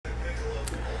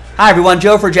Hi everyone,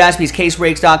 Joe for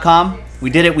jaspyscasebreaks.com. We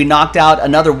did it. We knocked out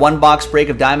another one-box break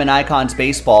of Diamond Icons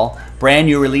Baseball. Brand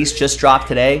new release, just dropped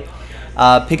today.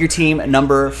 Pick your team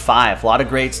number 5. A lot of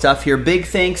great stuff here. Big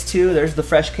thanks to, there's the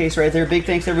fresh case right there. Big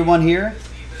thanks to everyone here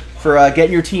for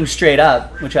getting your team straight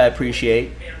up, which I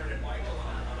appreciate.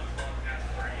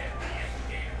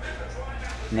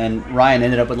 And then Ryan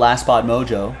ended up with Last Spot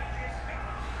Mojo.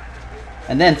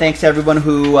 And then thanks to everyone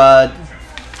who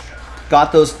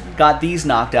got these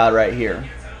knocked out right here.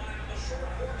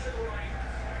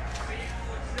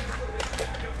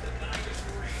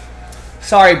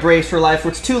 Sorry, Brace for Life.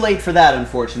 It's too late for that,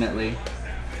 unfortunately.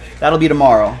 That'll be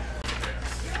tomorrow.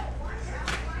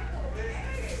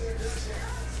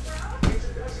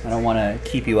 I don't want to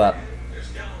keep you up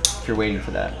if you're waiting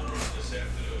for that.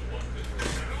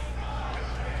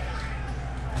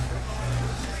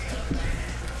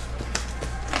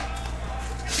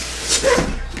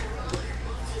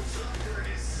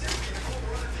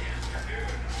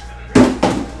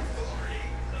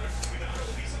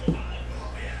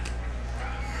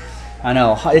 I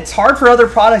know. It's hard for other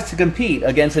products to compete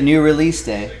against a new release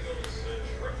day.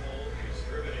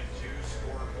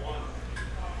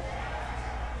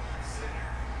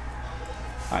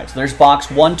 Alright, so there's box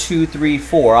 1, 2, 3,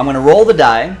 4. I'm going to roll the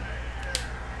die.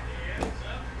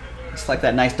 It's like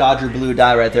that nice Dodger blue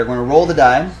die right there. We're going to roll the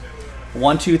die.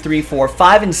 1, 2, 3, 4.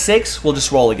 5 and 6, we'll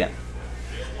just roll again.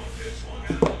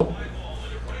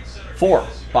 4.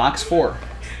 Box 4.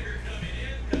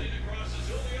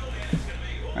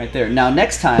 Right there. Now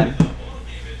next time,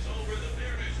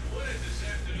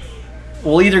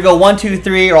 we'll either go 1, 2,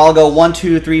 3, or I'll go 1,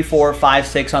 2, 3, 4, 5,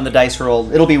 6 on the dice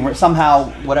roll. It'll be somehow,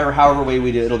 however way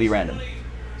we do it, it'll be random.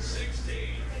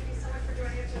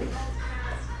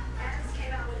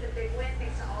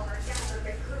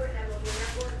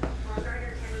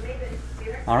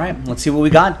 All right, let's see what we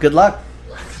got. Good luck.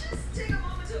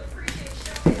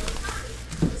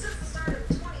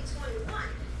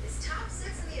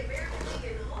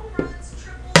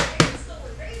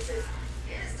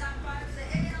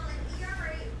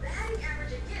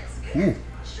 Ooh,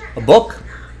 a book.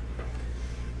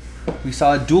 We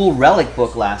saw a dual relic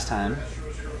book last time.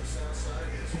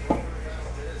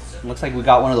 Looks like we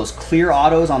got one of those clear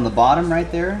autos on the bottom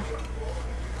right there.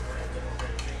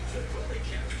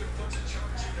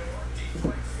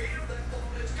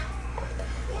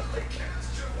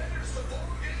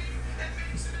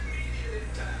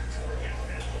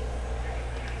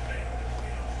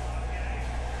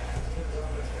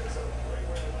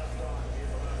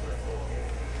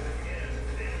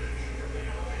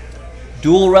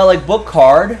 Dual relic book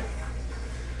card.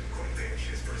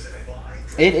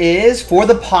 It is for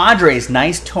the Padres.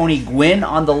 Nice Tony Gwynn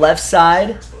on the left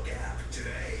side.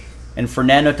 And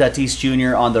Fernando Tatis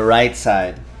Jr. on the right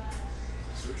side.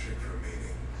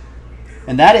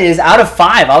 And that is out of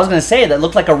 5. I was going to say, that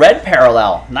looked like a red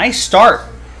parallel. Nice start.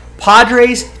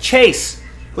 Padres chase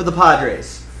with the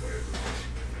Padres.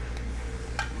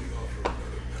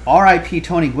 R.I.P.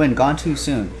 Tony Gwynn, gone too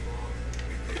soon.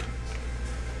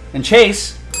 And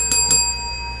Chase,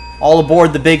 all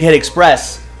aboard the Big Hit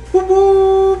Express. Whoop,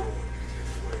 whoop.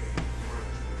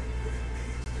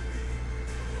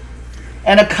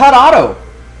 And a cut auto.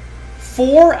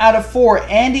 4 out of 4,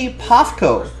 Andy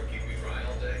Pafko.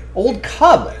 Old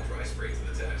Cub.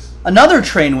 Another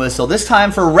train whistle, this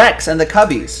time for Rex and the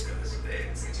Cubbies.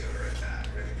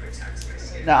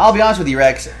 Now, I'll be honest with you,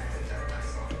 Rex.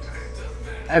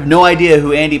 I have no idea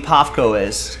who Andy Pafko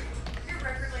is.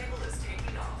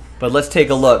 But let's take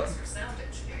a look.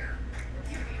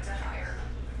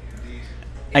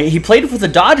 He played with the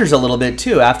Dodgers a little bit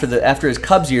too after his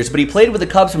Cubs years, but he played with the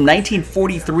Cubs from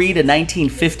 1943 to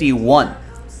 1951.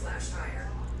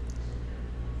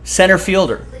 Center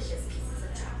fielder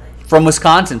from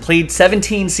Wisconsin, played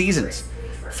 17 seasons.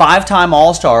 5-time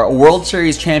All-Star, a World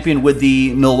Series champion with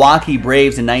the Milwaukee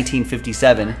Braves in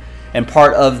 1957, and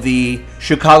part of the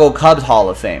Chicago Cubs Hall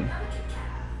of Fame.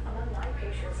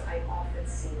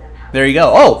 There you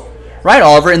go. Oh, right,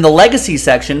 Oliver. In the Legacy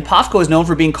section, Pafko is known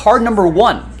for being card number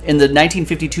 1 in the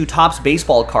 1952 Topps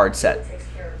baseball card set.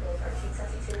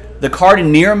 The card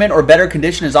in near mint or better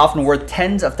condition is often worth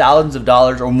tens of thousands of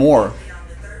dollars or more.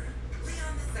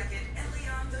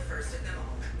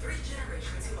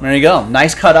 There you go.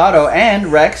 Nice cut auto. And,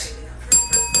 Rex,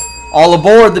 all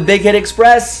aboard the Big Hit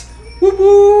Express. Whoop,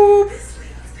 whoop.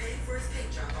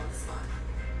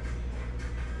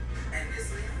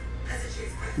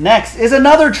 Next is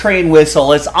another train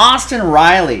whistle. It's Austin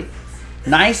Riley.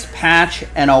 Nice patch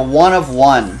and a 1 of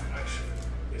 1.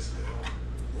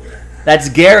 That's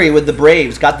Gary with the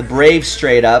Braves. Got the Braves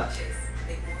straight up.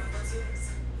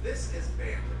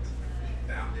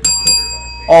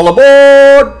 All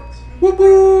aboard! Whoop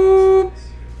whoop!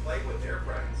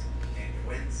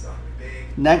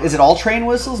 Next, is it all train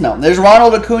whistles? No. There's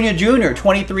Ronald Acuna Jr.,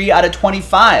 23 out of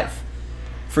 25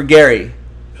 for Gary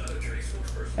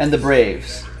and the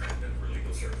Braves.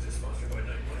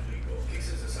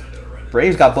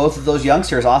 Braves got both of those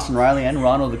youngsters, Austin Riley and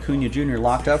Ronald Acuna Jr.,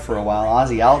 locked up for a while.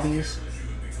 Ozzie Albies,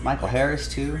 Michael Harris,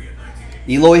 too.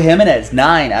 Eloy Jimenez,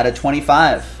 9 out of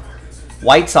 25.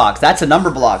 White Sox, that's a number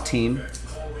block team.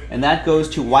 And that goes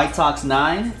to White Sox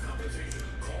 9.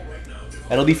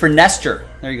 That'll be for Nestor.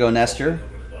 There you go, Nestor.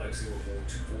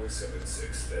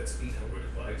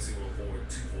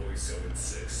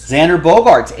 Xander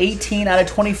Bogaerts, 18 out of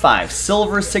 25.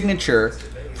 Silver signature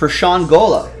for Sean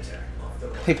Gola.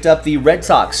 Picked up the Red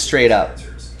Sox straight up.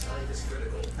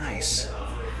 Nice.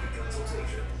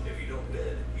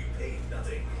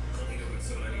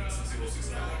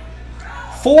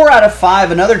 4 out of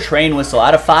 5, another train whistle.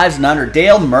 Out of 5s and under,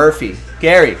 Dale Murphy.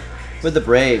 Gary with the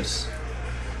Braves.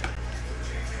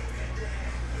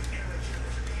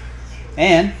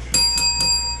 And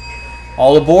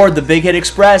all aboard the Big Hit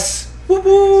Express. Whoop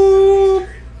whoop.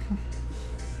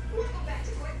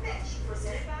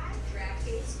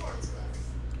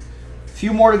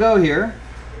 Few more to go here.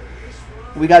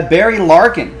 We got Barry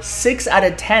Larkin, 6 out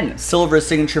of 10. Silver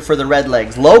signature for the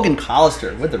Redlegs. Logan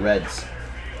Collister with the Reds.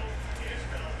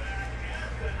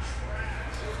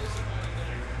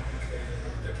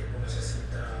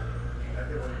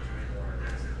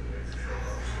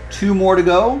 Two more to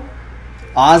go.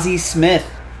 Ozzie Smith,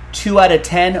 2 out of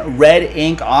 10. Red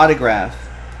ink autograph.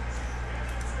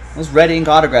 Those red ink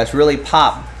autographs really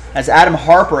pop. That's Adam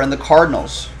Harper and the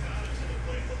Cardinals.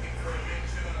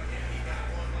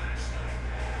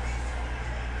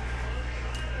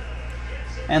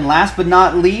 And last but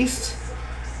not least,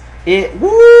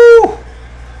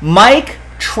 Mike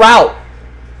Trout.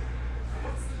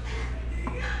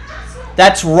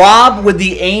 That's Rob with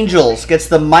the Angels. Gets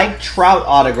the Mike Trout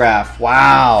autograph.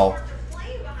 Wow.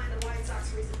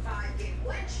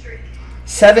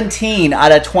 17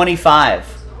 out of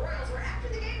 25.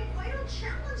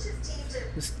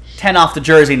 10 off the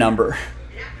jersey number.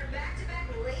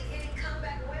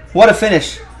 What a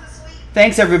finish.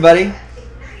 Thanks, everybody.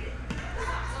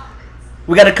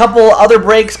 We got a couple other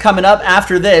breaks coming up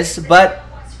after this, but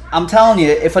I'm telling you,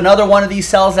 if another one of these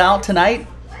sells out tonight,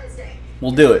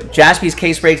 we'll do it.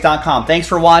 JaspysCaseBreaks.com. Thanks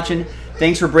for watching.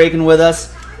 Thanks for breaking with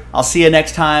us. I'll see you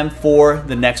next time for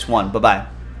the next one. Bye-bye.